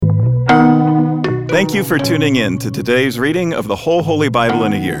Thank you for tuning in to today's reading of the whole Holy Bible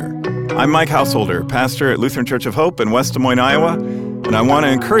in a year. I'm Mike Householder, pastor at Lutheran Church of Hope in West Des Moines, Iowa, and I want to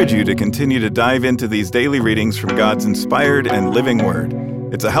encourage you to continue to dive into these daily readings from God's inspired and living Word.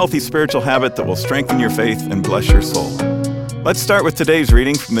 It's a healthy spiritual habit that will strengthen your faith and bless your soul. Let's start with today's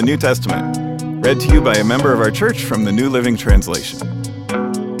reading from the New Testament, read to you by a member of our church from the New Living Translation.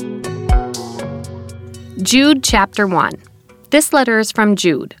 Jude chapter 1. This letter is from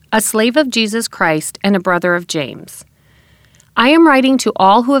Jude, a slave of Jesus Christ and a brother of James. I am writing to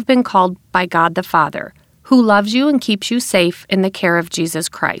all who have been called by God the Father, who loves you and keeps you safe in the care of Jesus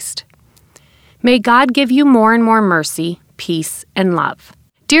Christ. May God give you more and more mercy, peace, and love.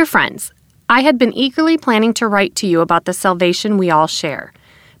 Dear friends, I had been eagerly planning to write to you about the salvation we all share,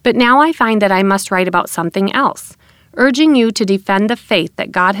 but now I find that I must write about something else, urging you to defend the faith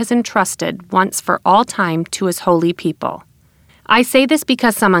that God has entrusted once for all time to His holy people. I say this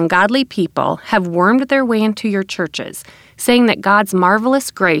because some ungodly people have wormed their way into your churches, saying that God's marvelous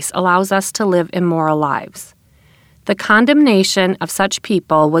grace allows us to live immoral lives. The condemnation of such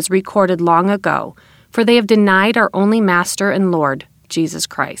people was recorded long ago, for they have denied our only Master and Lord, Jesus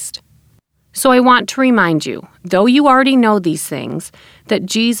Christ. So I want to remind you, though you already know these things, that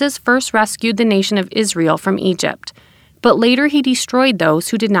Jesus first rescued the nation of Israel from Egypt, but later He destroyed those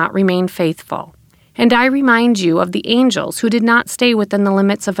who did not remain faithful. And I remind you of the angels who did not stay within the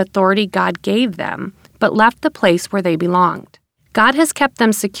limits of authority God gave them, but left the place where they belonged. God has kept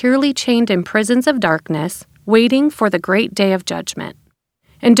them securely chained in prisons of darkness, waiting for the great day of judgment.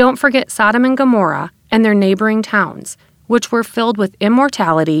 And don't forget Sodom and Gomorrah and their neighboring towns, which were filled with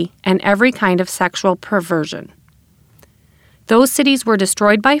immorality and every kind of sexual perversion. Those cities were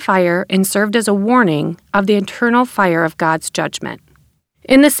destroyed by fire and served as a warning of the eternal fire of God's judgment.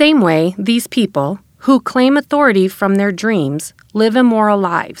 In the same way, these people, who claim authority from their dreams, live immoral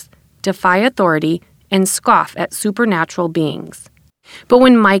lives, defy authority, and scoff at supernatural beings. But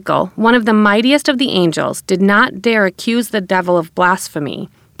when Michael, one of the mightiest of the angels, did not dare accuse the devil of blasphemy,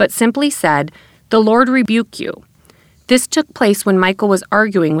 but simply said, "The Lord rebuke you," this took place when Michael was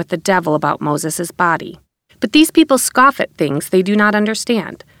arguing with the devil about Moses' body. But these people scoff at things they do not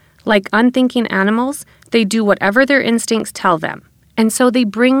understand. Like unthinking animals, they do whatever their instincts tell them, and so they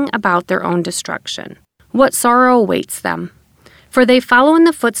bring about their own destruction. What sorrow awaits them! For they follow in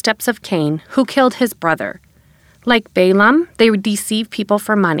the footsteps of Cain, who killed his brother. Like Balaam, they deceive people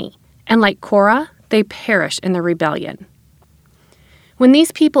for money, and like Korah, they perish in the rebellion. When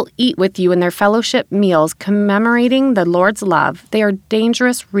these people eat with you in their fellowship meals commemorating the Lord's love, they are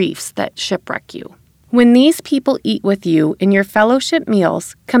dangerous reefs that shipwreck you. When these people eat with you in your fellowship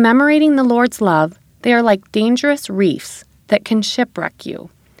meals commemorating the Lord's love, they are like dangerous reefs that can shipwreck you.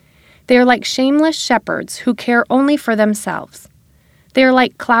 They are like shameless shepherds who care only for themselves. They are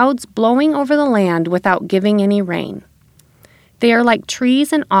like clouds blowing over the land without giving any rain. They are like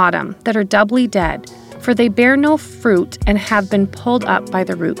trees in autumn that are doubly dead, for they bear no fruit and have been pulled up by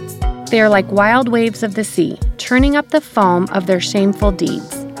the roots. They are like wild waves of the sea, churning up the foam of their shameful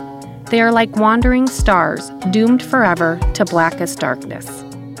deeds. They are like wandering stars, doomed forever to blackest darkness.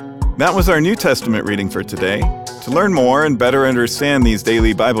 That was our New Testament reading for today. To learn more and better understand these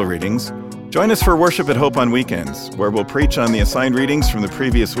daily Bible readings, join us for Worship at Hope on weekends, where we'll preach on the assigned readings from the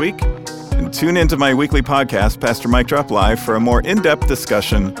previous week, and tune into my weekly podcast, Pastor Mike Drop Live, for a more in-depth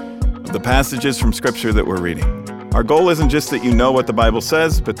discussion of the passages from Scripture that we're reading. Our goal isn't just that you know what the Bible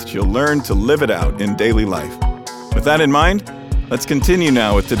says, but that you'll learn to live it out in daily life. With that in mind, let's continue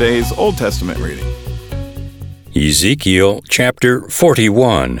now with today's Old Testament reading. Ezekiel chapter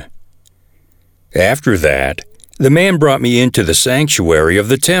 41. After that, the man brought me into the sanctuary of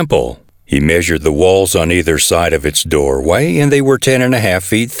the temple. He measured the walls on either side of its doorway, and they were 10.5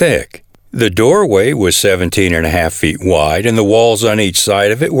 feet thick. The doorway was 17.5 feet wide, and the walls on each side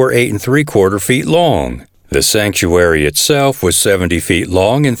of it were 8.75 feet long. The sanctuary itself was 70 feet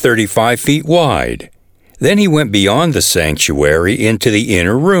long and 35 feet wide. Then he went beyond the sanctuary into the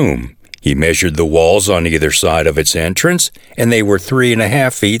inner room. He measured the walls on either side of its entrance, and they were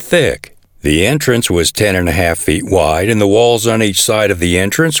 3.5 feet thick. The entrance was 10.5 feet wide, and the walls on each side of the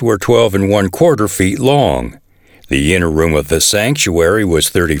entrance were 12.25 feet long. The inner room of the sanctuary was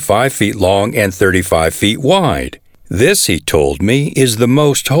 35 feet long and 35 feet wide. This, he told me, is the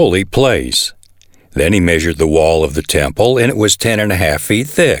most holy place. Then he measured the wall of the temple, and it was 10.5 feet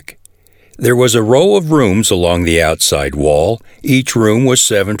thick. There was a row of rooms along the outside wall. Each room was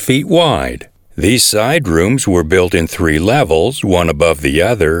 7 feet wide. These side rooms were built in 3 levels, one above the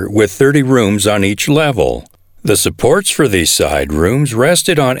other, with 30 rooms on each level. The supports for these side rooms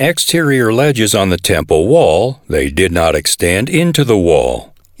rested on exterior ledges on the temple wall. They did not extend into the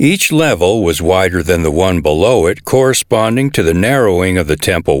wall. Each level was wider than the one below it, corresponding to the narrowing of the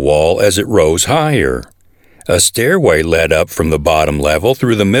temple wall as it rose higher. A stairway led up from the bottom level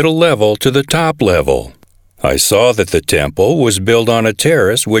through the middle level to the top level. I saw that the temple was built on a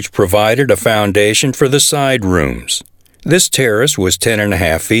terrace which provided a foundation for the side rooms. This terrace was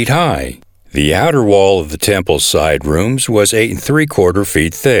 10.5 feet high. The outer wall of the temple's side rooms was 8 3/4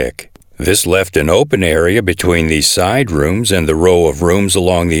 feet thick. This left an open area between these side rooms and the row of rooms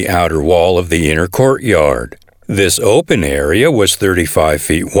along the outer wall of the inner courtyard. This open area was 35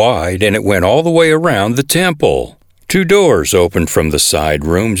 feet wide, and it went all the way around the temple. 2 doors opened from the side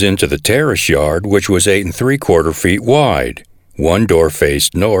rooms into the terrace yard, which was 8 3/4 feet wide. One door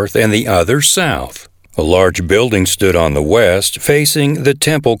faced north and the other south. A large building stood on the west, facing the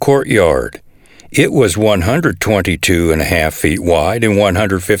temple courtyard. It was 122.5 feet wide and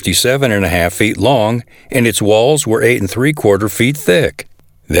 157.5 feet long, and its walls were 8 3/4 feet thick.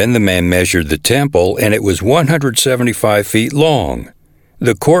 Then the man measured the temple, and it was 175 feet long.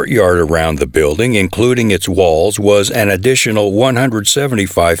 The courtyard around the building, including its walls, was an additional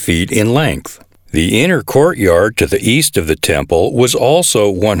 175 feet in length. The inner courtyard to the east of the temple was also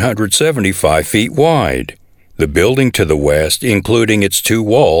 175 feet wide. The building to the west, including its 2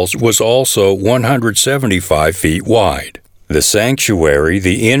 walls, was also 175 feet wide. The sanctuary,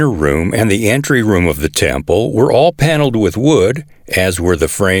 the inner room, and the entry room of the temple were all paneled with wood, as were the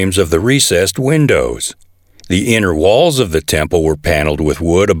frames of the recessed windows. The inner walls of the temple were paneled with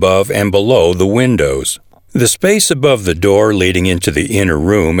wood above and below the windows. The space above the door leading into the inner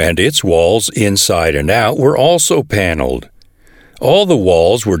room and its walls, inside and out, were also paneled. All the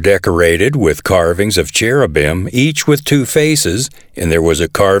walls were decorated with carvings of cherubim, each with 2 faces, and there was a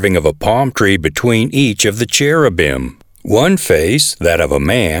carving of a palm tree between each of the cherubim. One face, that of a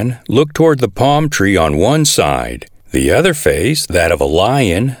man, looked toward the palm tree on one side. The other face, that of a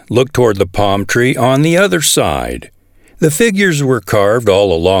lion, looked toward the palm tree on the other side. The figures were carved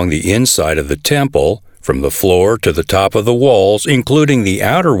all along the inside of the temple, from the floor to the top of the walls, including the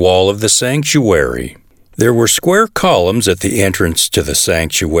outer wall of the sanctuary. There were square columns at the entrance to the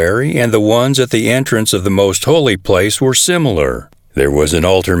sanctuary, and the ones at the entrance of the most holy place were similar. There was an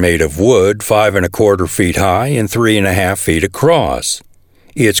altar made of wood, 5 1/4 feet high and 3.5 feet across.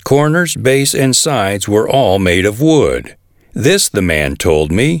 Its corners, base, and sides were all made of wood. This, the man told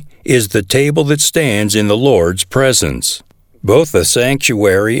me, is the table that stands in the Lord's presence. Both the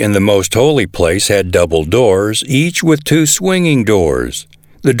sanctuary and the most holy place had double doors, each with 2 swinging doors.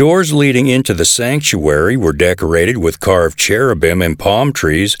 The doors leading into the sanctuary were decorated with carved cherubim and palm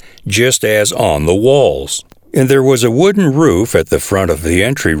trees, just as on the walls. And there was a wooden roof at the front of the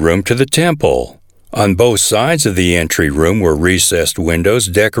entry room to the temple. On both sides of the entry room were recessed windows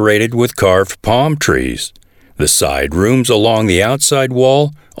decorated with carved palm trees. The side rooms along the outside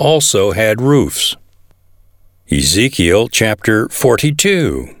wall also had roofs. Ezekiel chapter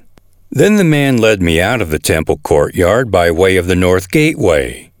 42. Then the man led me out of the temple courtyard by way of the north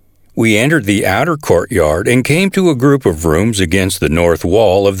gateway. We entered the outer courtyard and came to a group of rooms against the north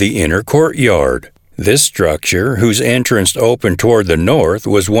wall of the inner courtyard. This structure, whose entrance opened toward the north,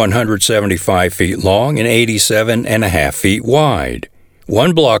 was 175 feet long and 87.5 feet wide.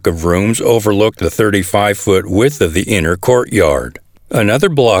 One block of rooms overlooked the 35-foot width of the inner courtyard. Another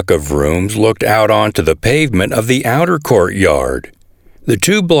block of rooms looked out onto the pavement of the outer courtyard. The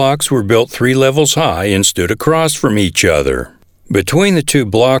 2 blocks were built 3 levels high and stood across from each other. Between the 2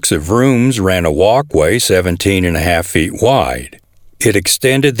 blocks of rooms ran a walkway 17.5 feet wide. It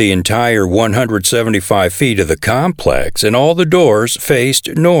extended the entire 175 feet of the complex, and all the doors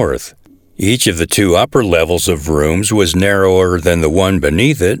faced north. Each of the 2 upper levels of rooms was narrower than the one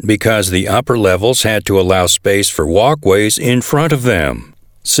beneath it because the upper levels had to allow space for walkways in front of them.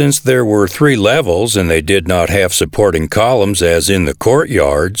 Since there were 3 levels and they did not have supporting columns as in the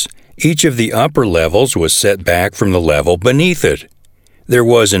courtyards, each of the upper levels was set back from the level beneath it. There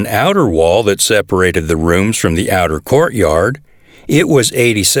was an outer wall that separated the rooms from the outer courtyard. It was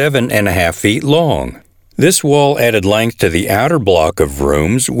 87.5 feet long. This wall added length to the outer block of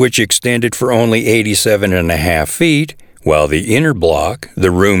rooms, which extended for only 87.5 feet, while the inner block, the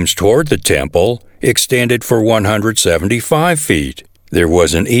rooms toward the temple, extended for 175 feet. There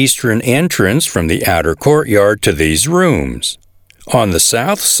was an eastern entrance from the outer courtyard to these rooms. On the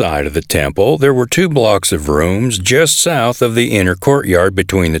south side of the temple, there were 2 blocks of rooms just south of the inner courtyard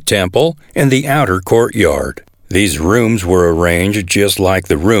between the temple and the outer courtyard. These rooms were arranged just like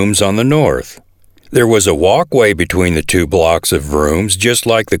the rooms on the north. There was a walkway between the 2 blocks of rooms just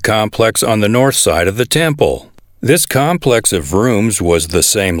like the complex on the north side of the temple. This complex of rooms was the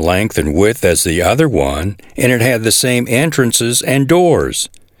same length and width as the other one, and it had the same entrances and doors.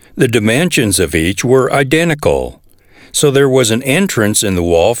 The dimensions of each were identical. So there was an entrance in the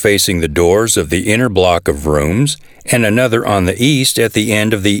wall facing the doors of the inner block of rooms, and another on the east at the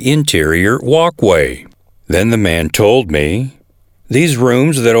end of the interior walkway. Then the man told me, "These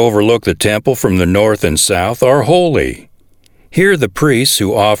rooms that overlook the temple from the north and south are holy. Here the priests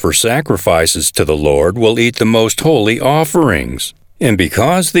who offer sacrifices to the Lord will eat the most holy offerings. And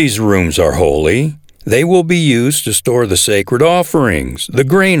because these rooms are holy, they will be used to store the sacred offerings, the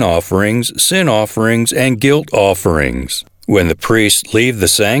grain offerings, sin offerings, and guilt offerings. When the priests leave the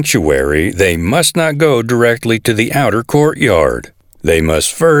sanctuary, they must not go directly to the outer courtyard. They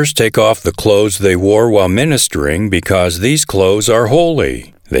must first take off the clothes they wore while ministering because these clothes are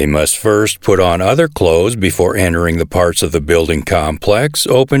holy. They must first put on other clothes before entering the parts of the building complex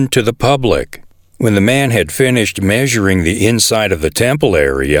open to the public." When the man had finished measuring the inside of the temple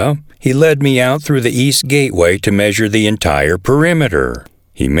area, he led me out through the east gateway to measure the entire perimeter.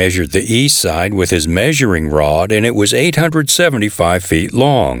 He measured the east side with his measuring rod, and it was 875 feet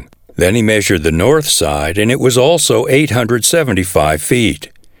long. Then he measured the north side, and it was also 875 feet.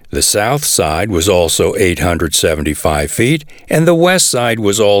 The south side was also 875 feet, and the west side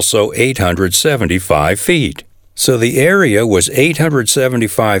was also 875 feet. So the area was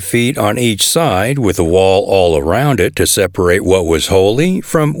 875 feet on each side, with a wall all around it to separate what was holy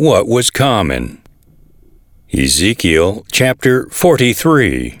from what was common. Ezekiel chapter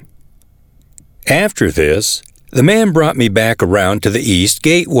 43. After this, the man brought me back around to the east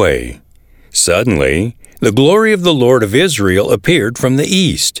gateway. Suddenly, the glory of the Lord of Israel appeared from the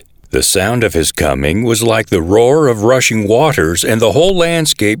east. The sound of his coming was like the roar of rushing waters, and the whole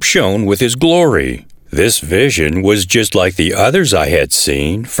landscape shone with his glory. This vision was just like the others I had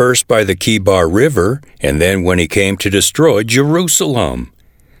seen, first by the Kibar River, and then when he came to destroy Jerusalem.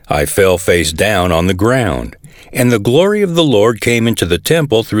 I fell face down on the ground, and the glory of the Lord came into the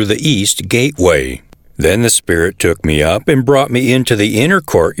temple through the east gateway. Then the Spirit took me up and brought me into the inner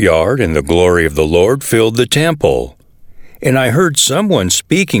courtyard, and the glory of the Lord filled the temple. And I heard someone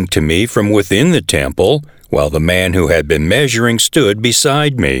speaking to me from within the temple, while the man who had been measuring stood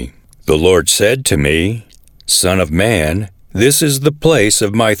beside me. The Lord said to me, "Son of man, this is the place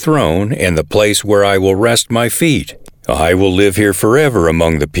of my throne and the place where I will rest my feet. I will live here forever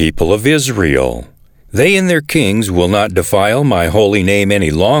among the people of Israel. They and their kings will not defile my holy name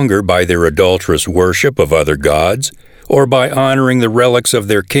any longer by their adulterous worship of other gods, or by honoring the relics of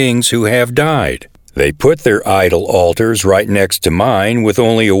their kings who have died. They put their idol altars right next to mine with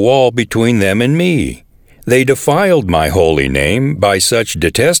only a wall between them and me. They defiled my holy name by such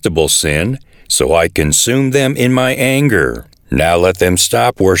detestable sin, so I consumed them in my anger. Now let them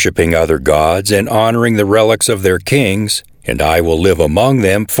stop worshiping other gods and honoring the relics of their kings, and I will live among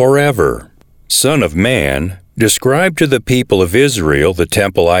them forever. Son of man, describe to the people of Israel the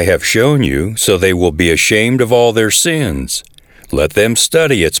temple I have shown you, so they will be ashamed of all their sins. Let them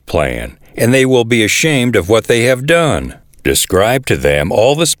study its plan, and they will be ashamed of what they have done. Describe to them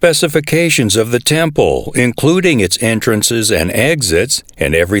all the specifications of the temple, including its entrances and exits,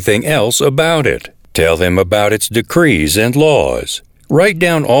 and everything else about it. Tell them about its decrees and laws. Write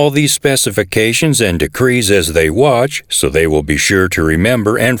down all these specifications and decrees as they watch, so they will be sure to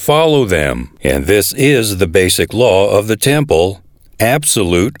remember and follow them. And this is the basic law of the temple: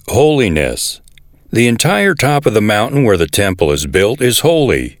 absolute holiness. The entire top of the mountain where the temple is built is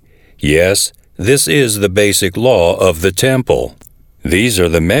holy. Yes, this is the basic law of the temple. These are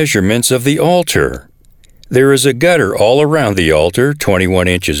the measurements of the altar. There is a gutter all around the altar, 21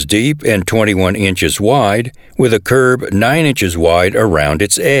 inches deep and 21 inches wide, with a curb 9 inches wide around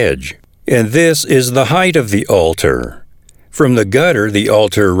its edge. And this is the height of the altar. From the gutter, the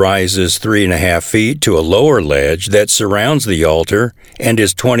altar rises 3.5 feet to a lower ledge that surrounds the altar and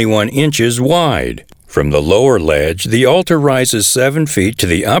is 21 inches wide. From the lower ledge, the altar rises 7 feet to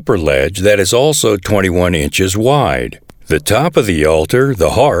the upper ledge that is also 21 inches wide. The top of the altar,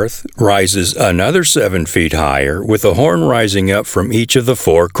 the hearth, rises another 7 feet higher, with a horn rising up from each of the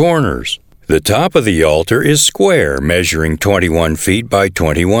 4 corners. The top of the altar is square, measuring 21 feet by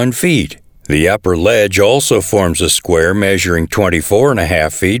 21 feet. The upper ledge also forms a square measuring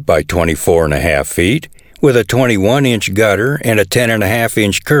 24.5 feet by 24.5 feet, with a 21-inch gutter and a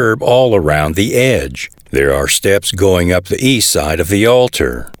 10.5-inch curb all around the edge. There are steps going up the east side of the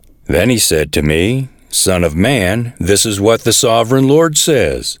altar. Then he said to me, "Son of man, this is what the sovereign Lord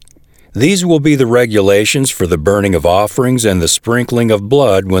says. These will be the regulations for the burning of offerings and the sprinkling of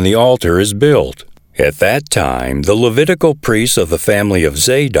blood when the altar is built. At that time, the Levitical priests of the family of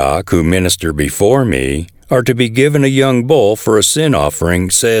Zadok who minister before me are to be given a young bull for a sin offering,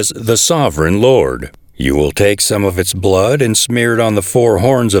 says the sovereign Lord. You will take some of its blood and smear it on the 4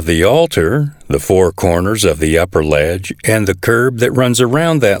 horns of the altar, the 4 corners of the upper ledge, and the curb that runs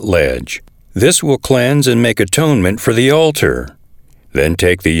around that ledge. This will cleanse and make atonement for the altar. Then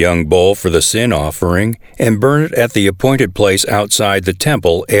take the young bull for the sin offering and burn it at the appointed place outside the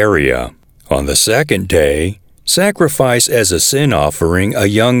temple area. On the 2nd day, sacrifice as a sin offering a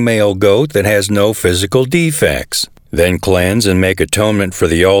young male goat that has no physical defects. Then cleanse and make atonement for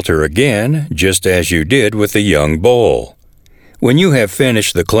the altar again, just as you did with the young bull. When you have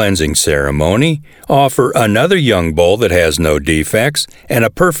finished the cleansing ceremony, offer another young bull that has no defects and a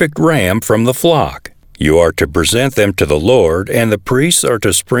perfect ram from the flock. You are to present them to the Lord, and the priests are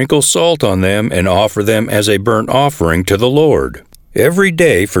to sprinkle salt on them and offer them as a burnt offering to the Lord. Every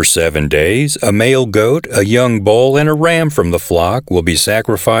day for 7 days, a male goat, a young bull, and a ram from the flock will be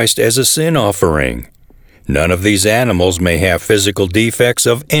sacrificed as a sin offering. None of these animals may have physical defects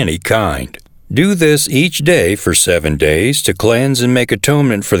of any kind. Do this each day for 7 days to cleanse and make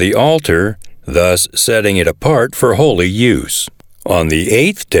atonement for the altar, thus setting it apart for holy use. On the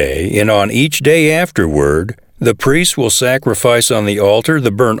 8th day, and on each day afterward, the priests will sacrifice on the altar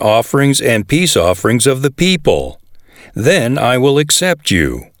the burnt offerings and peace offerings of the people. Then I will accept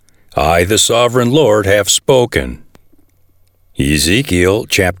you. I, the sovereign Lord, have spoken. Ezekiel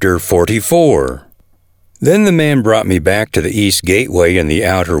chapter 44. Then the man brought me back to the east gateway in the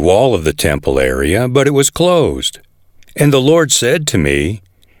outer wall of the temple area, but it was closed. And the Lord said to me,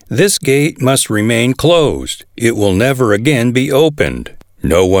 "This gate must remain closed. It will never again be opened.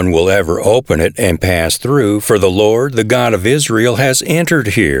 No one will ever open it and pass through, for the Lord, the God of Israel, has entered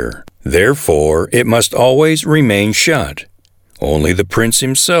here. Therefore, it must always remain shut. Only the prince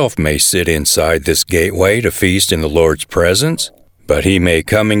himself may sit inside this gateway to feast in the Lord's presence, but he may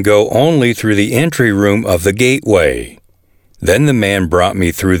come and go only through the entry room of the gateway." Then the man brought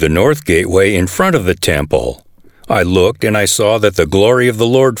me through the north gateway in front of the temple. I looked, and I saw that the glory of the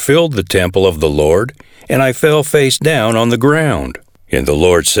Lord filled the temple of the Lord, and I fell face down on the ground. And the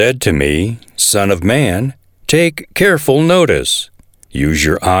Lord said to me, "Son of man, take careful notice. Use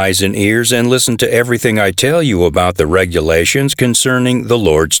your eyes and ears and listen to everything I tell you about the regulations concerning the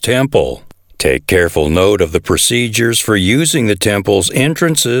Lord's temple. Take careful note of the procedures for using the temple's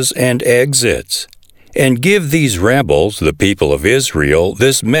entrances and exits. And give these rebels, the people of Israel,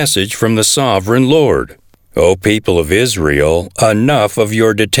 this message from the sovereign Lord. O people of Israel, enough of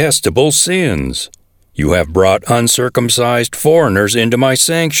your detestable sins. You have brought uncircumcised foreigners into my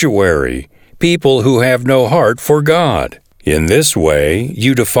sanctuary, people who have no heart for God. In this way,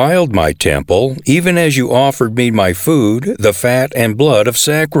 you defiled my temple, even as you offered me my food, the fat and blood of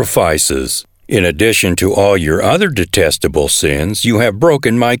sacrifices. In addition to all your other detestable sins, you have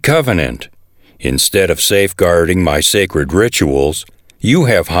broken my covenant. Instead of safeguarding my sacred rituals, you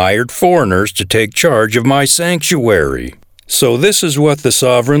have hired foreigners to take charge of my sanctuary. So this is what the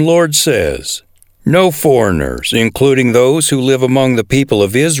sovereign Lord says. No foreigners, including those who live among the people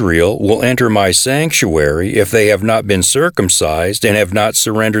of Israel, will enter my sanctuary if they have not been circumcised and have not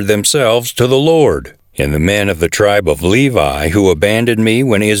surrendered themselves to the Lord. And the men of the tribe of Levi who abandoned me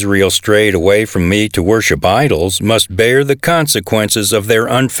when Israel strayed away from me to worship idols must bear the consequences of their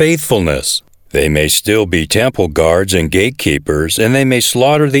unfaithfulness. They may still be temple guards and gatekeepers, and they may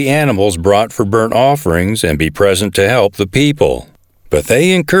slaughter the animals brought for burnt offerings and be present to help the people. But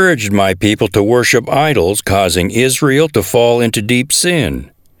they encouraged my people to worship idols, causing Israel to fall into deep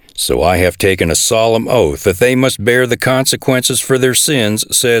sin. So I have taken a solemn oath that they must bear the consequences for their sins,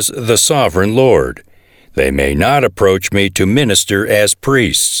 says the sovereign Lord. They may not approach me to minister as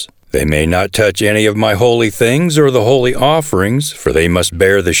priests. They may not touch any of my holy things or the holy offerings, for they must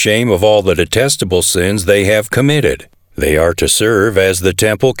bear the shame of all the detestable sins they have committed. They are to serve as the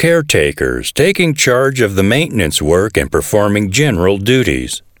temple caretakers, taking charge of the maintenance work and performing general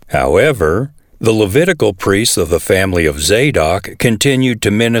duties. However, the Levitical priests of the family of Zadok continued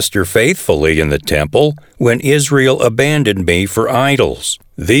to minister faithfully in the temple when Israel abandoned me for idols.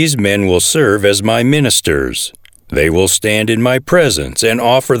 These men will serve as my ministers. They will stand in my presence and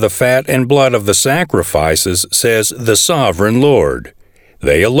offer the fat and blood of the sacrifices, says the sovereign Lord.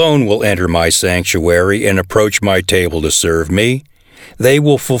 They alone will enter my sanctuary and approach my table to serve me. They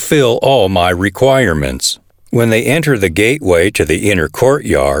will fulfill all my requirements. When they enter the gateway to the inner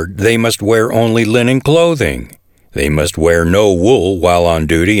courtyard, they must wear only linen clothing. They must wear no wool while on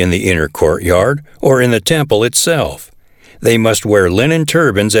duty in the inner courtyard or in the temple itself. They must wear linen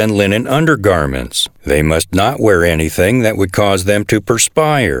turbans and linen undergarments. They must not wear anything that would cause them to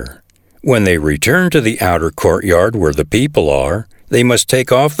perspire. When they return to the outer courtyard where the people are, they must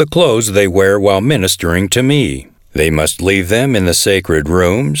take off the clothes they wear while ministering to me. They must leave them in the sacred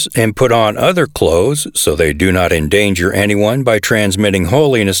rooms and put on other clothes so they do not endanger anyone by transmitting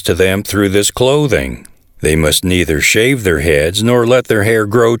holiness to them through this clothing. They must neither shave their heads nor let their hair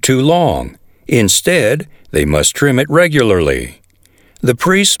grow too long. Instead, they must trim it regularly. The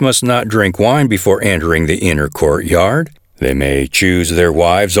priests must not drink wine before entering the inner courtyard. They may choose their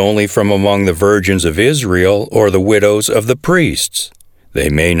wives only from among the virgins of Israel or the widows of the priests. They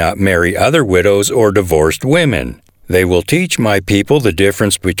may not marry other widows or divorced women. They will teach my people the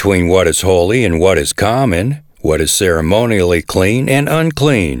difference between what is holy and what is common, what is ceremonially clean and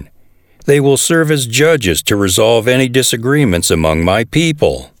unclean. They will serve as judges to resolve any disagreements among my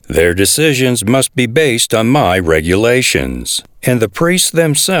people. Their decisions must be based on my regulations. And the priests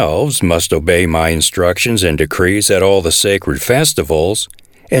themselves must obey my instructions and decrees at all the sacred festivals,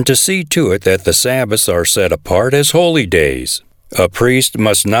 and to see to it that the Sabbaths are set apart as holy days. A priest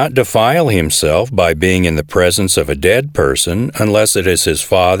must not defile himself by being in the presence of a dead person unless it is his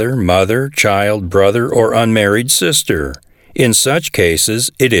father, mother, child, brother, or unmarried sister. In such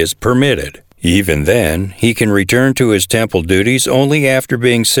cases, it is permitted. Even then, he can return to his temple duties only after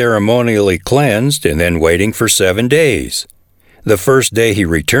being ceremonially cleansed and then waiting for 7 days. The first day he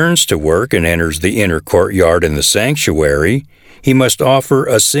returns to work and enters the inner courtyard in the sanctuary, he must offer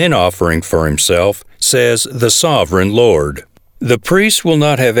a sin offering for himself, says the sovereign Lord. The priests will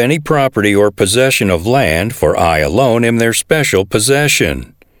not have any property or possession of land, for I alone am their special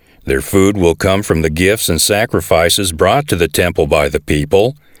possession. Their food will come from the gifts and sacrifices brought to the temple by the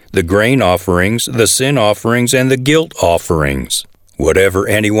people, the grain offerings, the sin offerings, and the guilt offerings. Whatever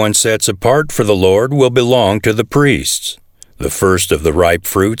anyone sets apart for the Lord will belong to the priests. The first of the ripe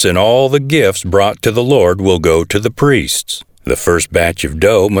fruits and all the gifts brought to the Lord will go to the priests. The first batch of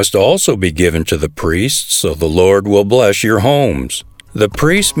dough must also be given to the priests, so the Lord will bless your homes. The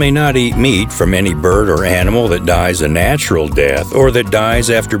priest may not eat meat from any bird or animal that dies a natural death or that dies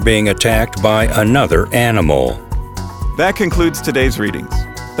after being attacked by another animal. That concludes today's readings.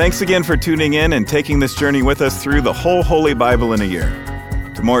 Thanks again for tuning in and taking this journey with us through the whole Holy Bible in a year.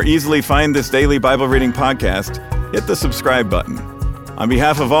 To more easily find this daily Bible reading podcast, hit the subscribe button. On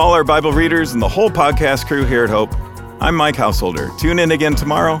behalf of all our Bible readers and the whole podcast crew here at Hope, I'm Mike Householder. Tune in again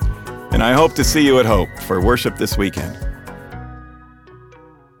tomorrow, and I hope to see you at Hope for worship this weekend.